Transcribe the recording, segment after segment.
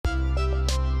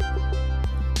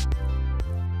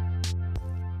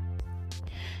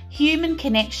Human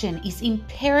connection is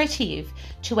imperative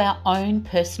to our own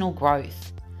personal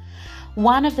growth.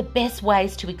 One of the best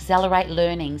ways to accelerate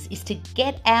learnings is to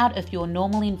get out of your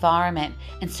normal environment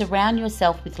and surround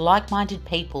yourself with like-minded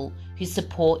people who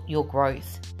support your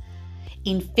growth.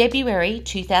 In February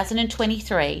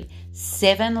 2023,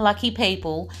 7 lucky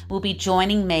people will be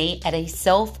joining me at a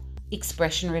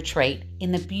self-expression retreat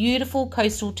in the beautiful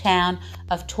coastal town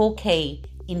of Torquay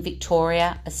in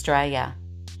Victoria, Australia.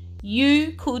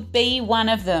 You could be one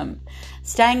of them.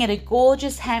 Staying at a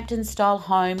gorgeous Hampton-style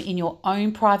home in your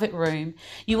own private room,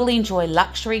 you will enjoy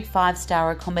luxury 5-star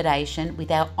accommodation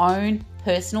with our own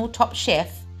personal top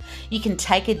chef. You can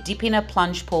take a dip in a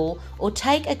plunge pool or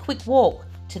take a quick walk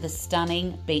to the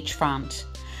stunning beachfront.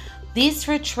 This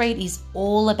retreat is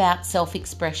all about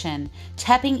self-expression,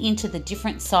 tapping into the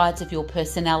different sides of your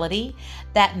personality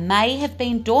that may have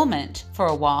been dormant for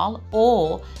a while,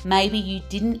 or maybe you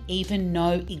didn't even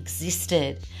know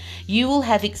existed. You will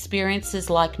have experiences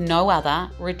like no other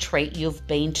retreat you've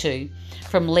been to,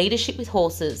 from leadership with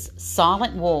horses,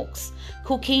 silent walks,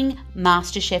 cooking,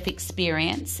 MasterChef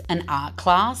experience, an art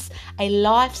class, a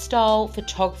lifestyle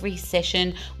photography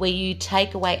session where you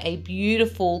take away a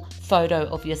beautiful photo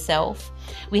of yourself.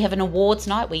 We have an awards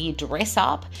night where you dress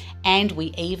up, and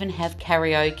we even have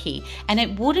karaoke. And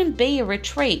it wouldn't be a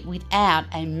retreat without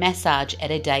a massage at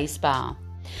a day spa.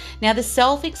 Now, the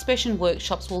self-expression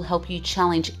workshops will help you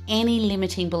challenge any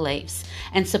limiting beliefs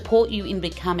and support you in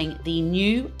becoming the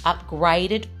new,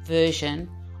 upgraded version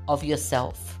of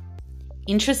yourself.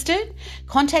 Interested?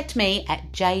 Contact me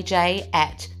at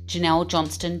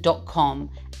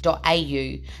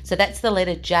jj@janellejohnston.com.au. So that's the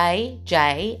letter J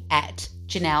at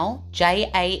Janelle,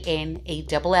 JANELLE,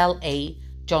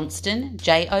 Johnston,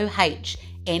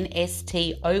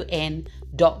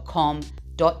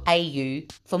 JOHNSTON.com.au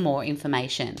for more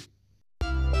information.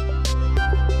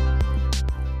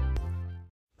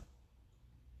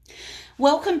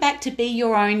 Welcome back to Be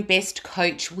Your Own Best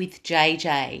Coach with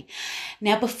JJ.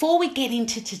 Now, before we get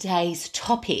into today's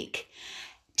topic,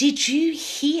 did you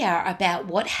hear about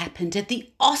what happened at the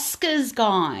Oscars,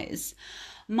 guys?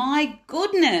 My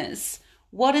goodness,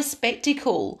 what a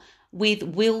spectacle with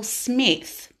Will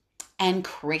Smith and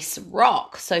Chris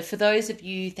Rock. So for those of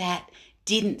you that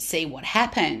didn't see what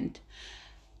happened,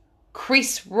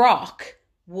 Chris Rock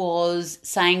was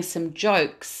saying some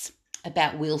jokes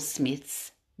about Will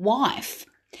Smith's wife,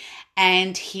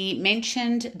 and he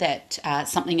mentioned that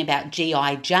something about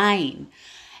G.I. Jane,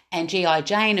 and G.I.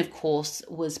 Jane, of course,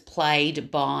 was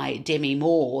played by Demi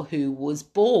Moore, who was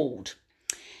bald.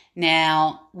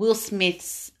 Now, Will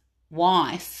Smith's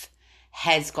wife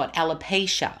has got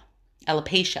alopecia,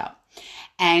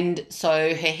 and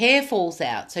so her hair falls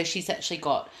out, so she's actually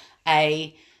got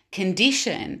a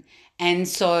condition. And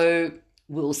so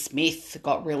Will Smith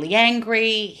got really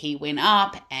angry. He went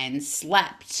up and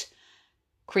slapped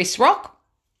Chris Rock,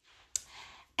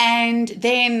 and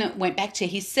then went back to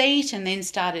his seat and then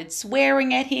started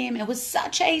swearing at him. It was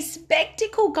such a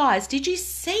spectacle, guys. Did you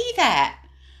see that?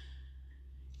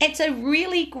 It's a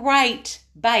really great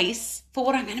base for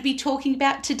what I'm going to be talking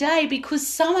about today, because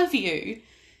some of you,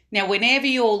 now whenever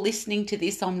you're listening to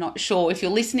this, I'm not sure if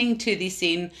you're listening to this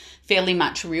in fairly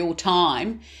much real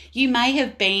time, you may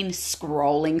have been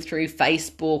scrolling through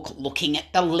Facebook, looking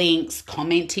at the links,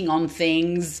 commenting on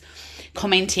things,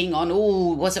 commenting on,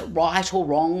 oh, was it right or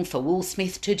wrong for Will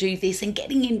Smith to do this, and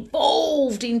getting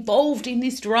involved in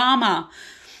this drama.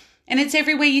 And it's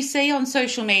everywhere you see on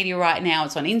social media right now.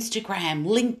 It's on Instagram,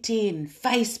 LinkedIn,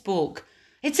 Facebook.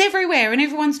 It's everywhere and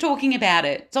everyone's talking about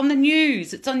it. It's on the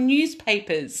news. It's on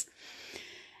newspapers.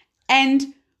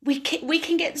 And we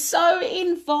can get so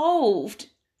involved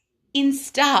in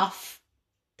stuff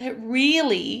that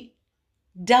really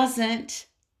doesn't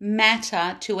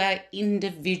matter to our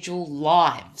individual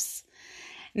lives.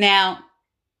 Now,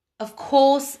 of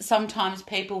course, sometimes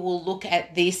people will look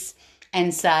at this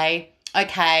and say,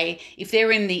 okay, if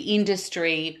they're in the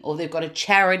industry or they've got a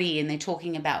charity and they're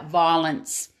talking about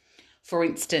violence, for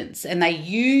instance, and they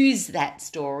use that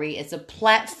story as a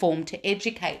platform to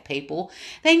educate people,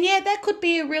 then yeah, that could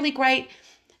be a really great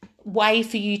way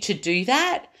for you to do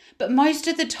that. But most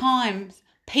of the time,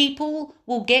 people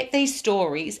will get these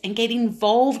stories and get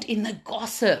involved in the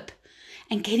gossip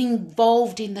and get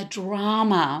involved in the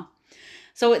drama.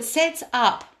 So it sets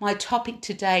up my topic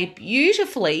today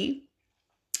beautifully,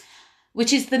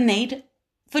 which is the need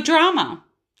for drama.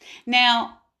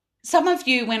 Now, some of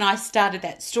you, when I started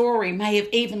that story, may have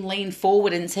even leaned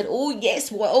forward and said, oh,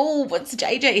 yes, well, what's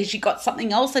JJ? Has she got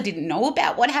something else I didn't know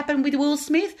about? What happened with Will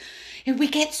Smith? And we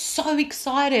get so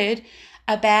excited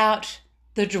about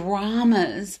the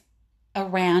dramas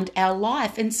around our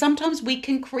life. And sometimes we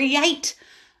can create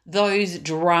those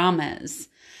dramas.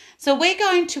 So we're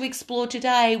going to explore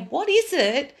today, what is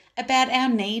it about our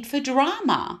need for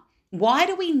drama? Why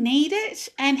do we need it,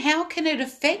 and how can it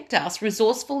affect us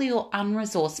resourcefully or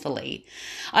unresourcefully?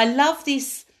 I love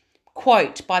this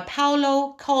quote by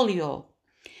Paulo Coelho,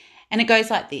 and it goes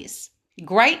like this: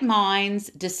 great minds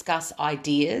discuss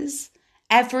ideas,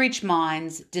 average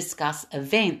minds discuss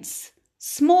events,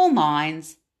 small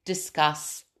minds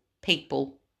discuss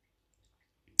people.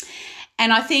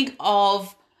 And I think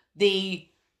of the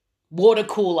water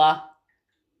cooler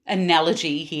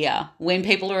analogy here, when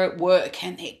people are at work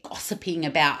and they're gossiping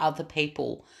about other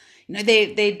people. You know,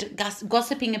 they're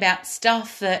gossiping about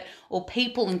stuff that, or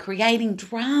people, and creating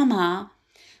drama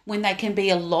when they can be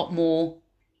a lot more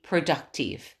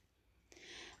productive.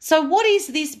 So what is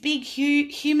this big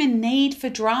human need for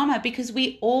drama? Because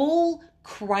we all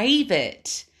crave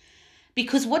it.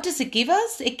 Because what does it give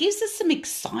us? It gives us some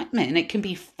excitement. It can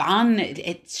be fun.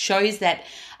 It shows that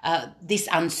this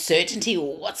uncertainty,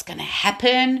 or what's going to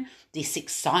happen, this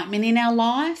excitement in our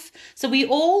life. So we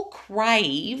all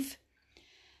crave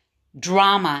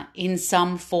drama in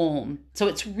some form. So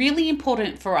it's really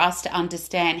important for us to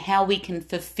understand how we can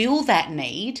fulfill that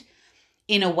need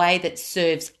in a way that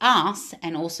serves us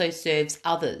and also serves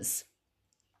others.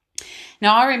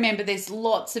 Now, I remember there's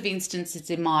lots of instances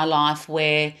in my life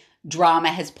where drama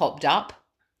has popped up.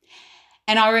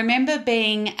 And I remember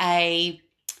being a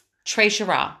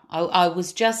treasurer. I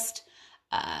was just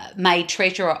made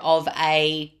treasurer of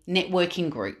a networking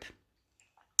group.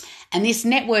 And this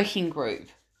networking group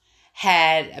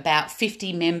had about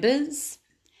 50 members.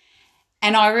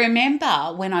 And I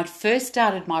remember when I'd first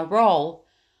started my role,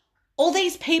 all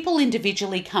these people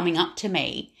individually coming up to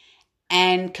me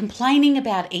and complaining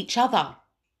about each other.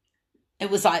 It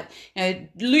was like, you know,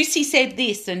 Lucy said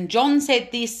this and John said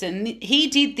this and he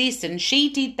did this and she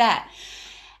did that.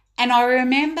 And I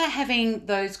remember having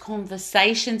those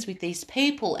conversations with these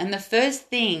people, and the first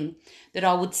thing that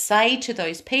I would say to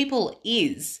those people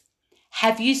is,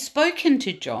 have you spoken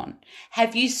to John?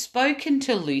 Have you spoken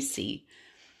to Lucy?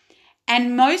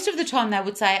 And most of the time they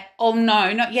would say, oh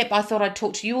no, not yet, but I thought I'd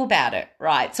talk to you about it,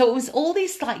 right? So it was all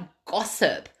this like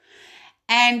gossip.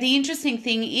 And the interesting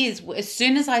thing is, as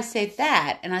soon as I said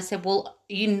that, and I said, well,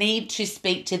 you need to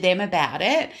speak to them about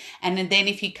it. And then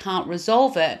if you can't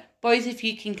resolve it, both of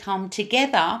you can come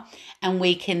together and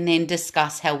we can then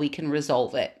discuss how we can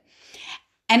resolve it.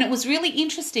 And it was really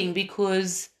interesting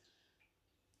because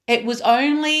it was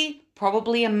only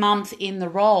probably a month in the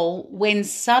role when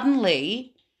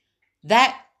suddenly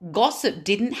that gossip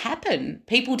didn't happen.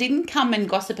 People didn't come and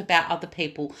gossip about other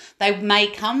people. They may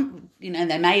come,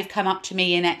 they may have come up to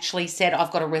me and actually said, I've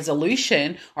got a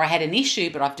resolution, or I had an issue,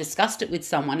 but I've discussed it with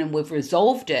someone and we've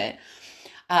resolved it.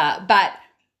 But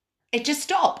it just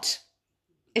stopped.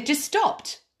 It just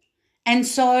stopped. And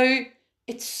so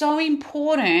it's so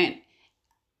important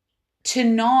to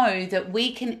know that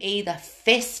we can either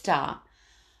fester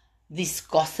this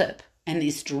gossip and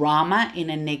this drama in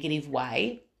a negative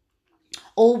way,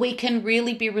 or we can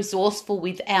really be resourceful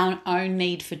with our own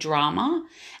need for drama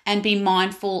and be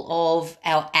mindful of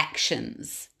our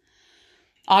actions.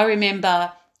 I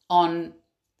remember on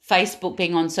Facebook,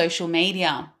 being on social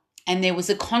media, and there was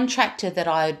a contractor that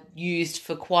I used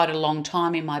for quite a long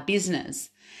time in my business.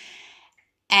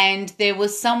 And there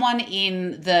was someone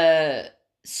in the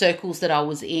circles that I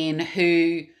was in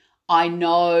who I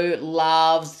know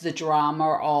loves the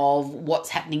drama of what's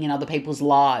happening in other people's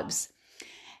lives.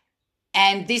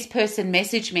 And this person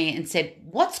messaged me and said,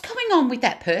 what's going on with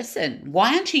that person?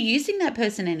 Why aren't you using that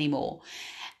person anymore?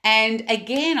 And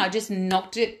again, I just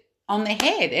knocked it on the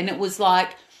head. And it was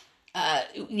like,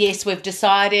 yes, we've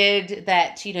decided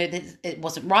that, it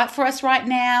wasn't right for us right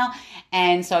now.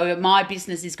 And so my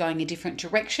business is going a different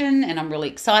direction and I'm really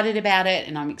excited about it.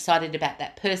 And I'm excited about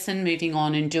that person moving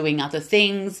on and doing other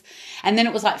things. And then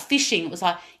it was like fishing. It was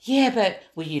like, yeah, but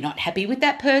were you not happy with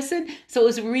that person? So it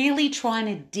was really trying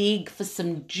to dig for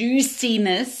some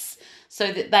juiciness so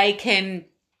that they can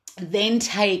then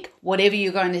take whatever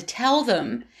you're going to tell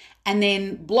them and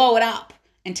then blow it up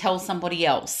and tell somebody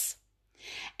else.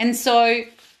 And so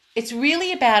it's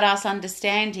really about us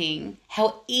understanding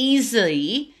how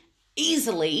easily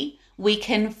we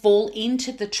can fall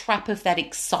into the trap of that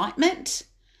excitement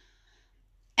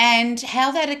and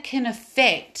how that can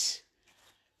affect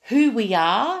who we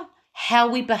are, how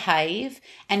we behave,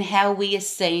 and how we are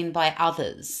seen by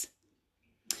others.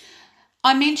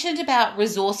 I mentioned about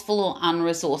resourceful or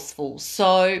unresourceful.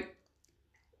 So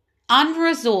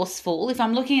unresourceful, if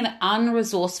I'm looking at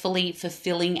unresourcefully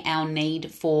fulfilling our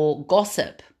need for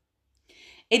gossip,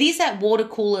 It is that water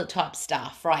cooler type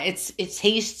stuff, right? It's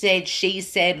he said, she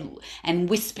said, and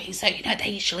whispering. So, they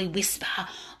usually whisper,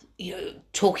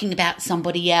 talking about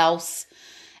somebody else.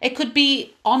 It could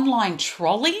be online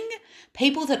trolling.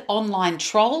 People that online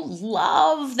troll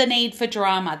love the need for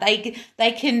drama. They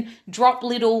can drop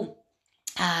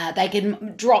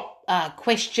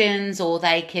questions, or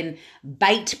they can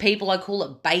bait people. I call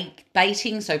it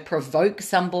baiting. So provoke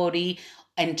somebody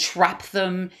and trap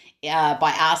them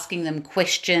by asking them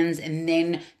questions and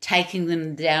then taking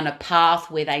them down a path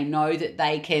where they know that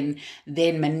they can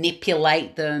then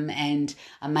manipulate them and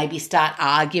maybe start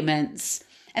arguments.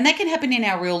 And that can happen in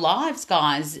our real lives,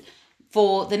 guys.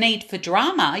 For the need for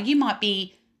drama, you might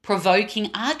be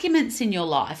provoking arguments in your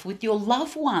life with your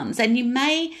loved ones, and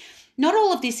not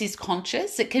all of this is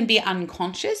conscious. It can be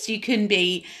unconscious. You can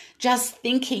be just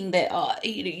thinking that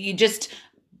you're just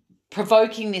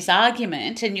provoking this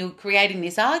argument and you're creating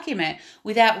this argument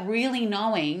without really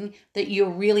knowing that you're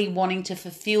really wanting to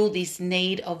fulfill this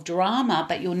need of drama,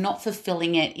 but you're not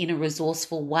fulfilling it in a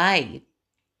resourceful way.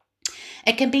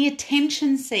 It can be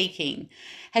attention seeking.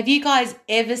 Have you guys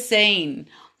ever seen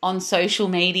on social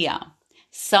media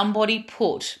somebody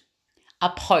put a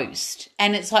post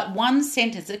and it's like one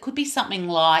sentence? It could be something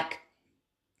like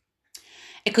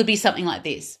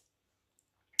this.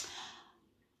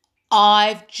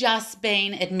 I've just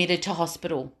been admitted to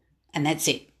hospital, and that's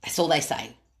it. That's all they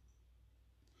say.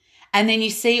 And then you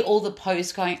see all the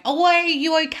posts going, oh, are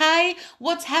you okay?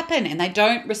 What's happened? And they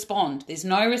don't respond. There's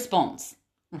no response,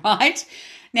 right?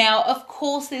 Now, of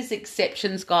course, there's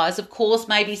exceptions, guys. Of course,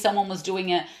 maybe someone was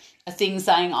doing a thing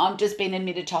saying, I've just been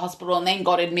admitted to hospital, and then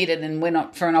got admitted and went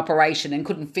up for an operation and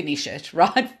couldn't finish it,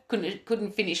 right?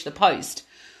 Couldn't finish the post.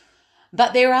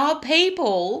 But there are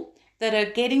people that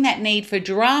are getting that need for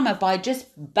drama by just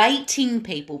baiting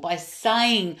people, by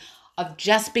saying, I've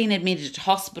just been admitted to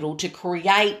hospital, to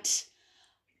create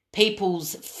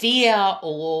people's fear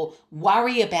or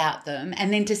worry about them,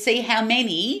 and then to see how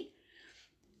many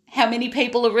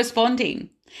people are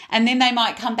responding. And then they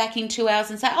might come back in 2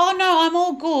 hours and say, oh no, I'm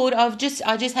all good. I just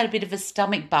had a bit of a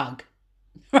stomach bug,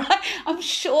 right? I'm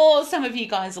sure some of you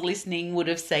guys listening would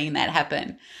have seen that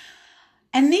happen.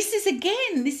 And this is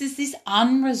this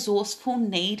unresourceful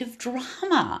need of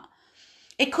drama.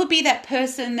 It could be that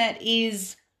person that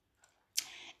is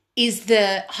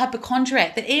the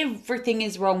hypochondriac, that everything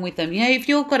is wrong with them. If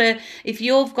you've got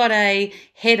a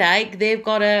headache, they've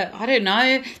got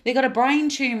a brain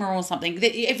tumor or something.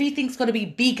 Everything's got to be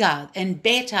bigger and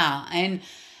better and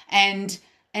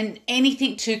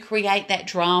anything to create that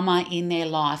drama in their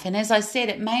life. And as I said,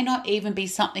 it may not even be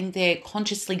something they're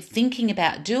consciously thinking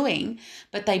about doing,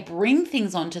 but they bring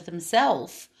things onto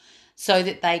themselves so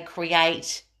that they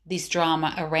create this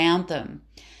drama around them.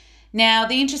 Now,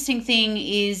 the interesting thing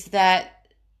is that,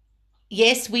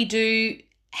 yes, we do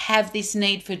have this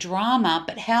need for drama,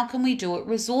 but how can we do it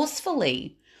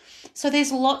resourcefully? So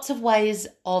there's lots of ways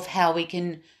of how we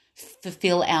can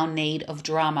fulfill our need of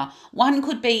drama. One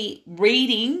could be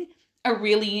reading a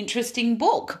really interesting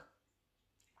book.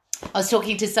 I was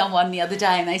talking to someone the other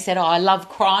day and they said, I love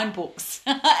crime books.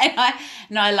 and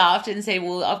I laughed and said,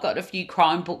 well, I've got a few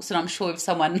crime books, and I'm sure if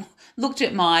someone looked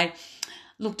at my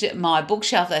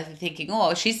bookshelf, they're thinking,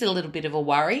 oh, she's a little bit of a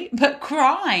worry. But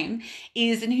crime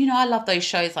is, and I love those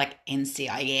shows like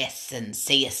NCIS and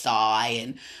CSI,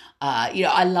 and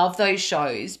I love those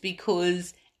shows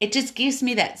because it just gives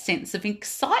me that sense of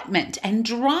excitement and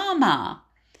drama.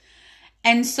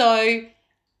 And so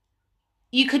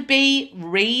you could be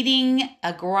reading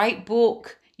a great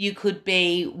book. You could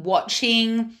be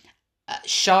watching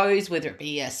shows, whether it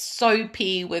be a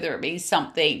soapy, whether it be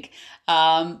something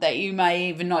that you may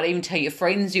even not even tell your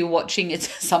friends you're watching. It's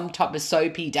some type of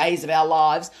soapy, Days of Our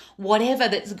Lives, whatever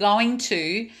that's going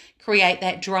to create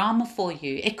that drama for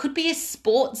you. It could be a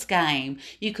sports game.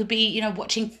 You could be,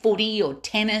 watching footy or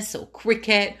tennis or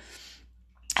cricket.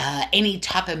 Any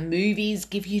type of movies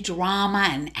give you drama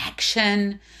and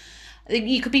action.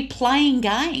 You could be playing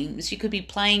games. You could be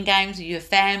playing games with your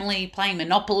family, playing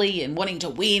Monopoly and wanting to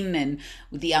win, and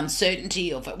with the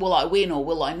uncertainty of, will I win or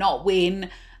will I not win?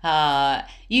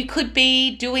 You could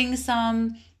be doing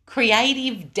some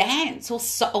creative dance or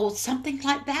something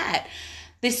like that.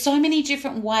 There's so many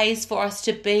different ways for us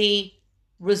to be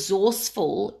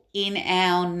resourceful in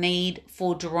our need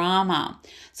for drama.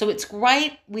 So it's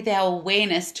great with our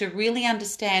awareness to really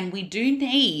understand we do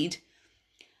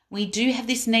have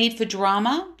this need for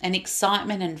drama and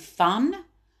excitement and fun,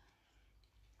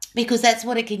 because that's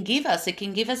what it can give us. It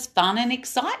can give us fun and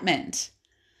excitement.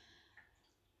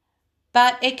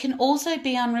 But it can also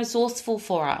be unresourceful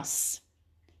for us.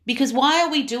 Because why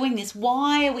are we doing this?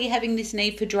 Why are we having this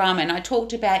need for drama? And I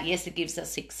talked about, yes, it gives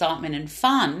us excitement and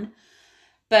fun,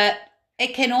 but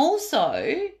it can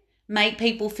also make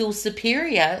people feel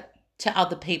superior to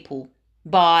other people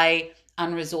by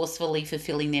unresourcefully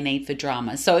fulfilling their need for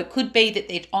drama. So it could be that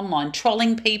they're online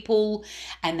trolling people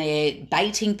and they're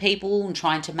baiting people and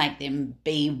trying to make them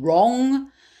be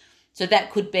wrong. So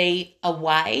that could be a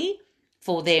way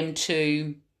for them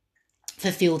to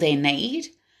fulfill their need.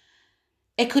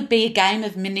 It could be a game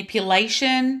of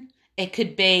manipulation. It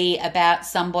could be about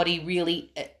somebody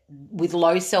really with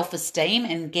low self-esteem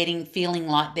and feeling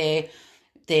like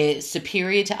they're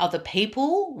superior to other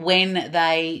people when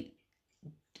they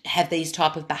have these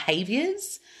type of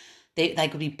behaviors. They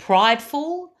could be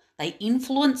prideful. They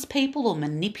influence people or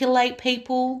manipulate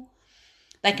people.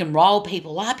 They can rile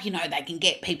people up. They can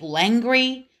get people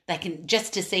angry. They can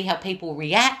just to see how people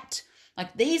react.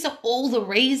 Like, these are all the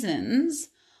reasons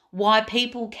why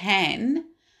people can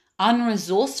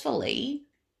unresourcefully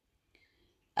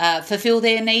fulfill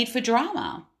their need for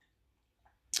drama.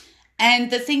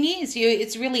 And the thing is,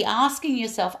 it's really asking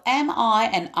yourself, am I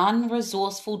an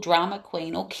unresourceful drama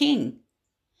queen or king?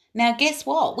 Now, guess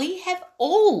what? We have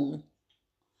all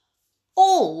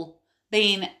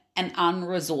been an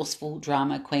unresourceful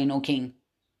drama queen or king.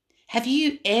 Have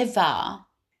you ever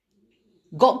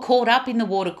got caught up in the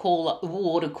water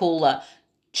cooler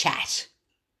chat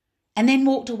and then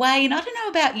walked away? And I don't know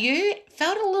about you,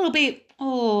 felt a little bit,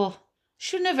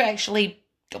 shouldn't have actually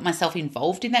got myself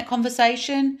involved in that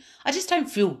conversation. I just don't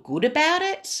feel good about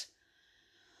it.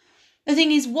 The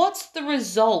thing is, what's the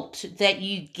result that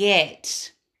you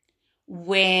get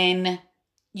when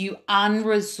you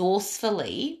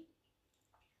unresourcefully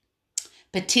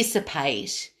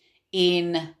participate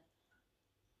in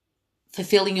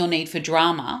fulfilling your need for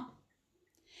drama?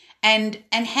 And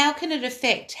how can it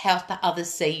affect how the others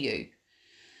see you?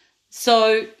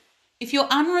 So if you're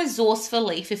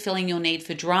unresourcefully fulfilling your need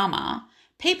for drama,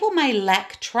 people may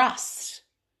lack trust.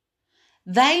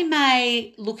 They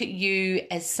may look at you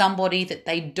as somebody that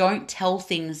they don't tell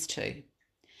things to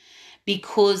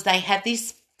because they have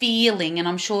this feeling, and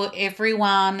I'm sure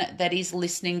everyone that is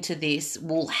listening to this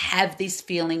will have this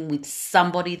feeling with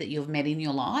somebody that you've met in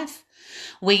your life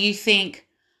where you think,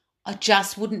 I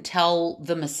just wouldn't tell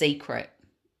them a secret,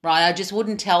 right? I just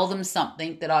wouldn't tell them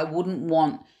something that I wouldn't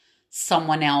want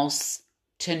someone else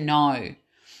to know.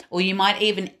 Or you might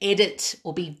even edit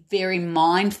or be very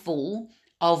mindful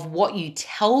of what you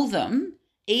tell them,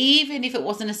 even if it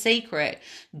wasn't a secret,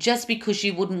 just because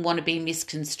you wouldn't want to be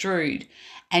misconstrued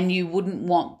and you wouldn't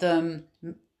want them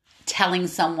telling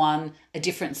someone a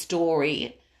different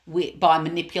story by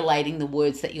manipulating the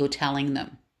words that you're telling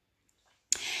them.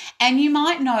 And you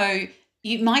might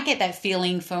get that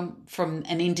feeling from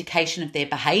an indication of their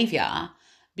behavior,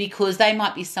 because they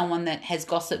might be someone that has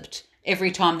gossiped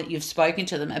every time that you've spoken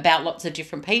to them about lots of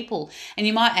different people. And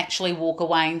you might actually walk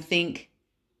away and think,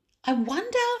 I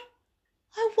wonder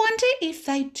if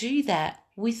they do that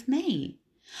with me.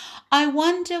 I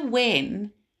wonder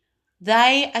when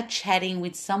they are chatting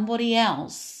with somebody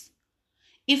else,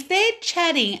 if they're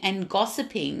chatting and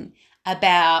gossiping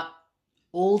about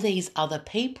all these other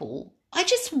people, I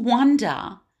just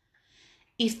wonder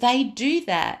if they do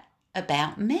that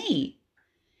about me.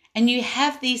 And you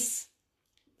have this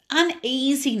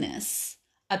uneasiness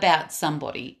about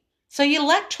somebody, so you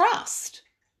lack trust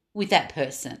with that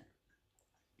person.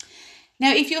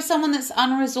 Now, if you're someone that's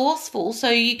unresourceful,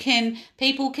 so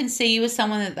people can see you as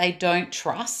someone that they don't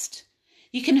trust.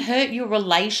 You can hurt your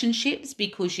relationships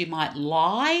because you might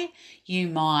lie.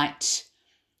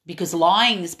 Because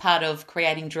lying is part of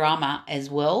creating drama as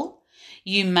well.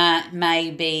 You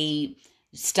may be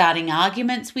starting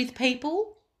arguments with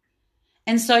people.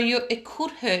 And so it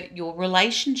could hurt your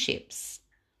relationships.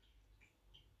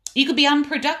 You could be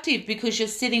unproductive because you're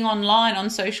sitting online on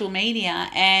social media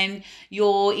and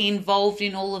you're involved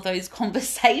in all of those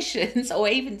conversations, or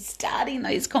even starting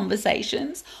those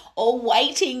conversations, or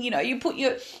waiting. You put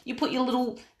your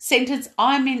little sentence,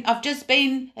 I've just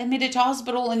been admitted to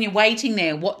hospital, and you're waiting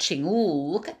there watching.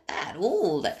 Oh, look at that.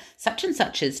 Oh, that such and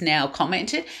such has now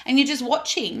commented, and you're just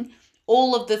watching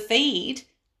all of the feed,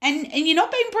 and you're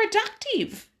not being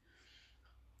productive.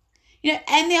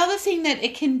 And the other thing that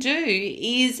it can do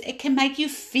is it can make you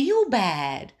feel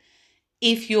bad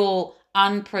if you're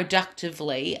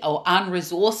unproductively or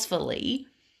unresourcefully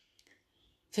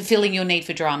fulfilling your need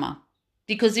for drama.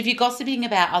 Because if you're gossiping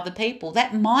about other people,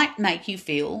 that might make you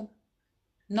feel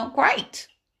not great.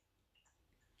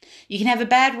 You can have a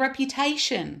bad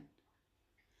reputation.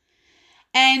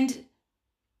 And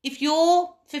if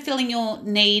you're fulfilling your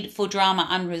need for drama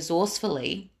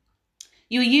unresourcefully,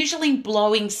 you're usually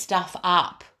blowing stuff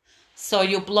up. So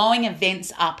you're blowing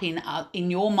events up in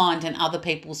your mind and other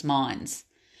people's minds,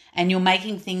 and you're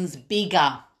making things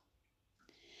bigger.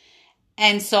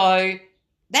 And so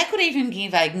that could even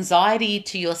give anxiety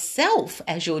to yourself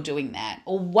as you're doing that,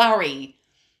 or worry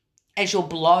as you're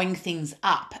blowing things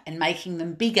up and making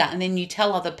them bigger, and then you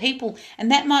tell other people,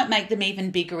 and that might make them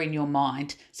even bigger in your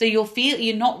mind. So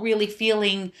you're not really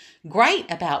feeling great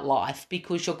about life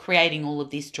because you're creating all of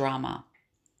this drama.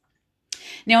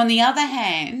 Now, on the other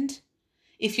hand,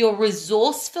 if you're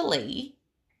resourcefully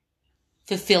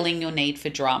fulfilling your need for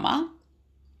drama,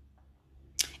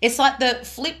 it's like the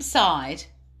flip side,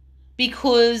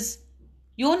 because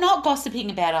you're not gossiping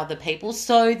about other people,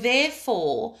 so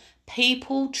therefore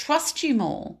people trust you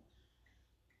more.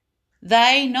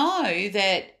 They know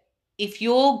that if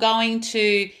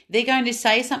they're going to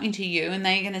say something to you, and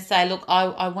they're going to say, look,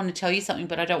 I want to tell you something,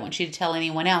 but I don't want you to tell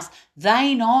anyone else.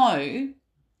 They know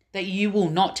that you will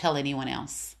not tell anyone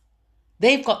else.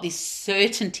 They've got this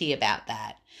certainty about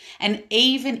that. And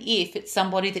even if it's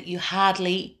somebody that you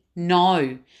hardly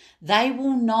know, they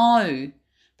will know.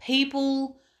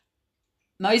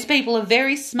 Most people are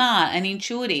very smart and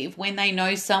intuitive when they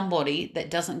know somebody that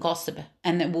doesn't gossip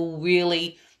and that will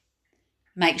really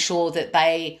make sure that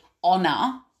they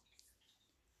honor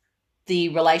the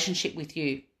relationship with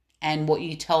you and what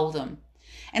you tell them.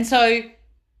 And so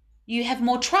you have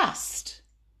more trust.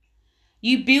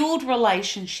 You build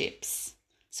relationships.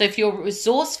 So if you're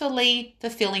resourcefully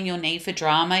fulfilling your need for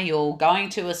drama, you're going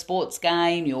to a sports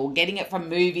game, you're getting it from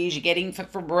movies, you're getting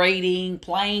it from reading,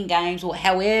 playing games, or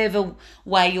however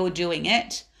way you're doing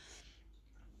it,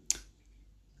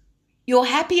 you're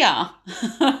happier.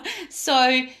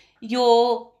 So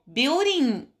you're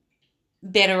building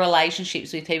better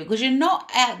relationships with people because you're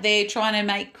not out there trying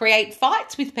to create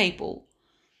fights with people.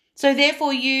 So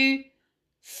therefore you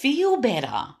feel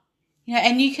better,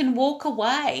 and you can walk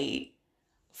away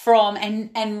from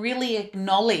and really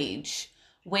acknowledge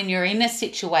when you're in a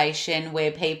situation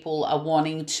where people are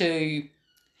wanting to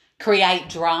create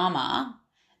drama,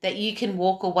 that you can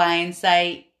walk away and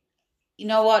say, you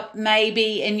know what,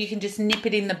 maybe, and you can just nip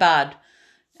it in the bud,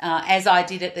 as I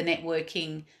did at the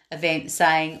networking event,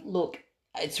 saying, look,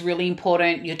 it's really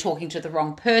important, you're talking to the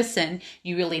wrong person,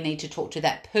 you really need to talk to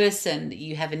that person that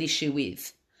you have an issue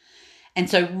with. And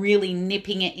so really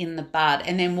nipping it in the bud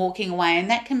and then walking away. And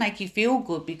that can make you feel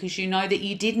good because you know that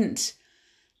you didn't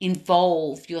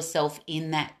involve yourself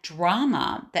in that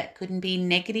drama that couldn't be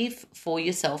negative for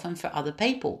yourself and for other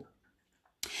people.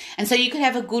 And so you could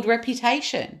have a good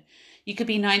reputation. You could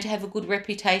be known to have a good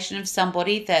reputation of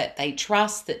somebody that they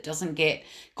trust, that doesn't get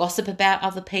gossip about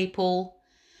other people.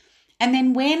 And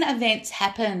then when events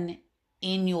happen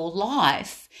in your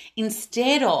life,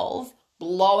 instead of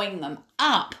blowing them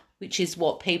up, which is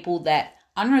what people that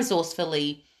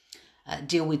unresourcefully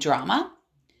deal with drama,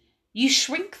 you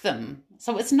shrink them.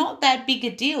 So it's not that big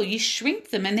a deal. You shrink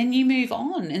them and then you move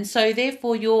on. And so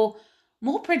therefore you're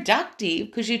more productive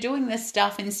because you're doing this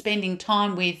stuff and spending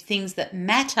time with things that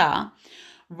matter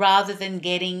rather than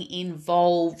getting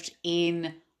involved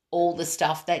in all the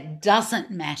stuff that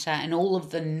doesn't matter and all of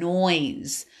the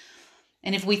noise.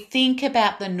 And if we think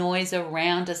about the noise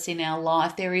around us in our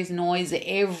life, there is noise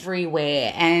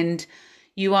everywhere, and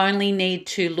you only need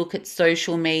to look at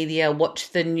social media,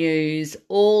 watch the news.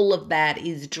 All of that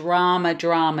is drama,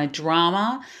 drama,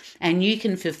 drama, and you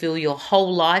can fulfill your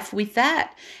whole life with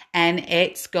that, and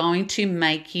it's going to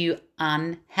make you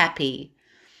unhappy.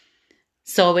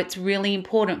 So it's really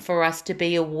important for us to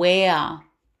be aware,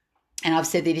 and I've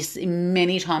said this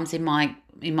many times in my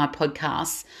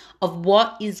podcasts, of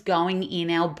what is going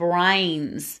in our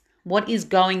brains, what is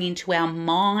going into our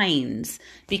minds,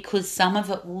 because some of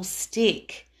it will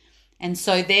stick. And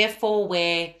so therefore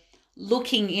we're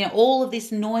looking, all of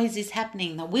this noise is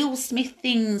happening, the Will Smith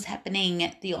things happening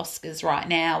at the Oscars right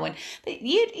now, and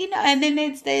and then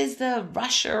there's the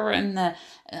Russia and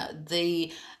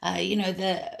the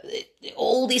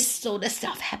all this sort of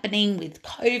stuff happening with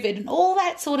COVID and all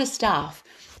that sort of stuff.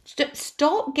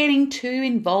 Stop getting too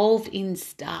involved in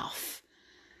stuff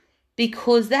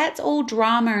because that's all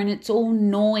drama and it's all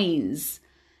noise.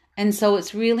 And so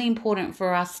it's really important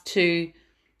for us to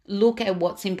look at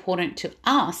what's important to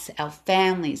us, our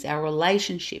families, our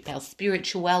relationship, our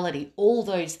spirituality, all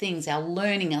those things, our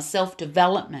learning, our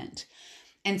self-development,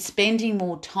 and spending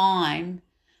more time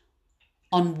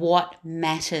on what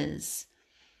matters.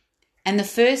 And the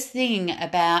first thing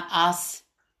about us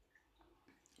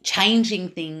changing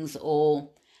things or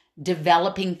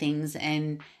developing things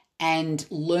and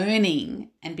learning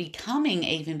and becoming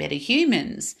even better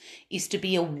humans is to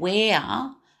be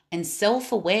aware and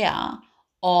self-aware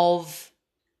of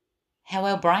how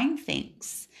our brain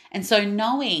thinks. And so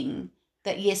knowing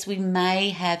that, yes, we may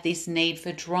have this need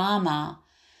for drama,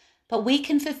 but we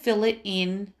can fulfill it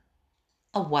in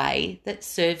a way that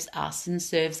serves us and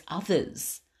serves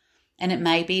others. And it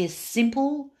may be as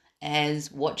simple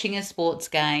as watching a sports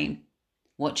game,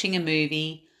 watching a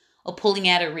movie, or pulling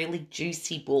out a really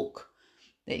juicy book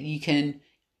that you can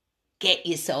get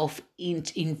yourself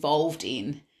involved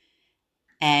in.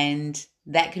 And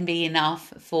that can be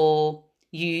enough for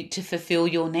you to fulfill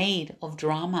your need of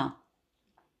drama.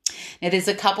 Now, there's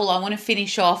a couple, I want to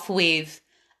finish off with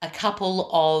a couple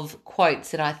of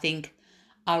quotes that I think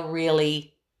are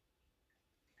really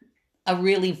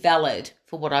valid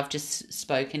for what I've just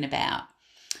spoken about.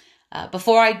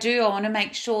 Before I do, I want to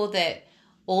make sure that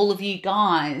all of you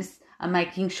guys are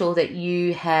making sure that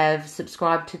you have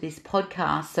subscribed to this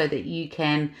podcast so that you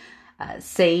can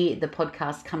see the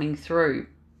podcast coming through,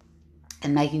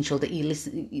 and making sure that you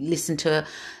listen to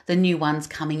the new ones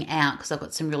coming out, because I've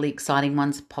got some really exciting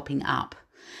ones popping up.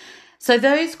 So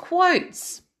those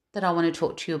quotes that I want to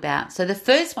talk to you about. So the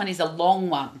first one is a long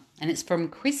one, and it's from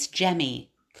Chris Jamy,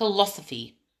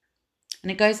 Philosophy.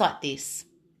 And it goes like this.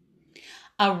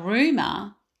 A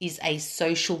rumour is a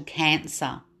social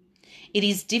cancer. It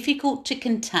is difficult to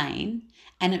contain,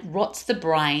 and it rots the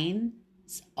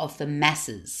brains of the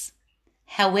masses.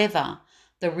 However,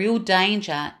 the real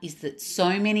danger is that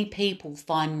so many people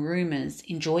find rumours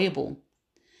enjoyable.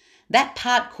 That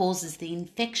part causes the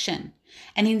infection,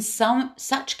 and in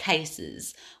such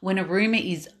cases, when a rumour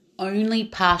is only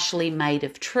partially made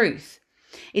of truth,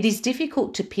 it is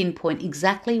difficult to pinpoint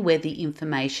exactly where the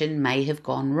information may have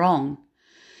gone wrong.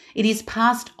 It is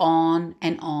passed on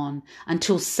and on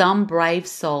until some brave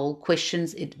soul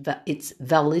questions its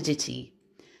validity.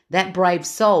 That brave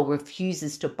soul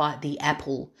refuses to bite the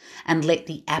apple and let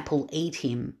the apple eat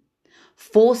him.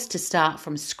 Forced to start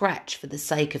from scratch for the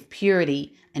sake of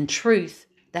purity and truth,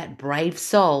 that brave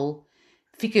soul,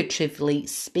 figuratively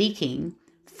speaking,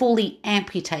 fully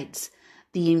amputates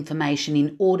the information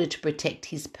in order to protect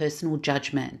his personal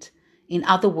judgment. In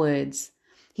other words,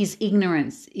 his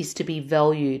ignorance is to be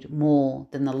valued more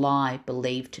than the lie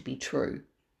believed to be true.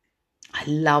 I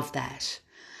love that.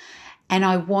 And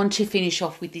I want to finish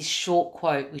off with this short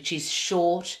quote, which is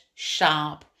short,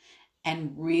 sharp,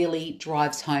 and really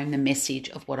drives home the message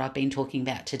of what I've been talking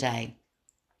about today.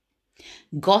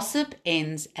 Gossip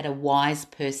ends at a wise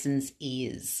person's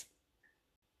ears.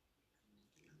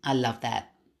 I love that.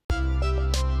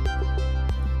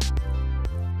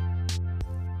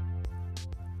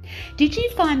 Did you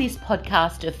find this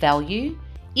podcast of value?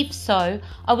 If so,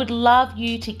 I would love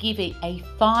you to give it a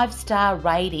 5-star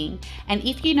rating. And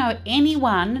if you know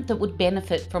anyone that would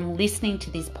benefit from listening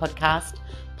to this podcast,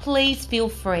 please feel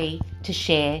free to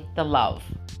share the love.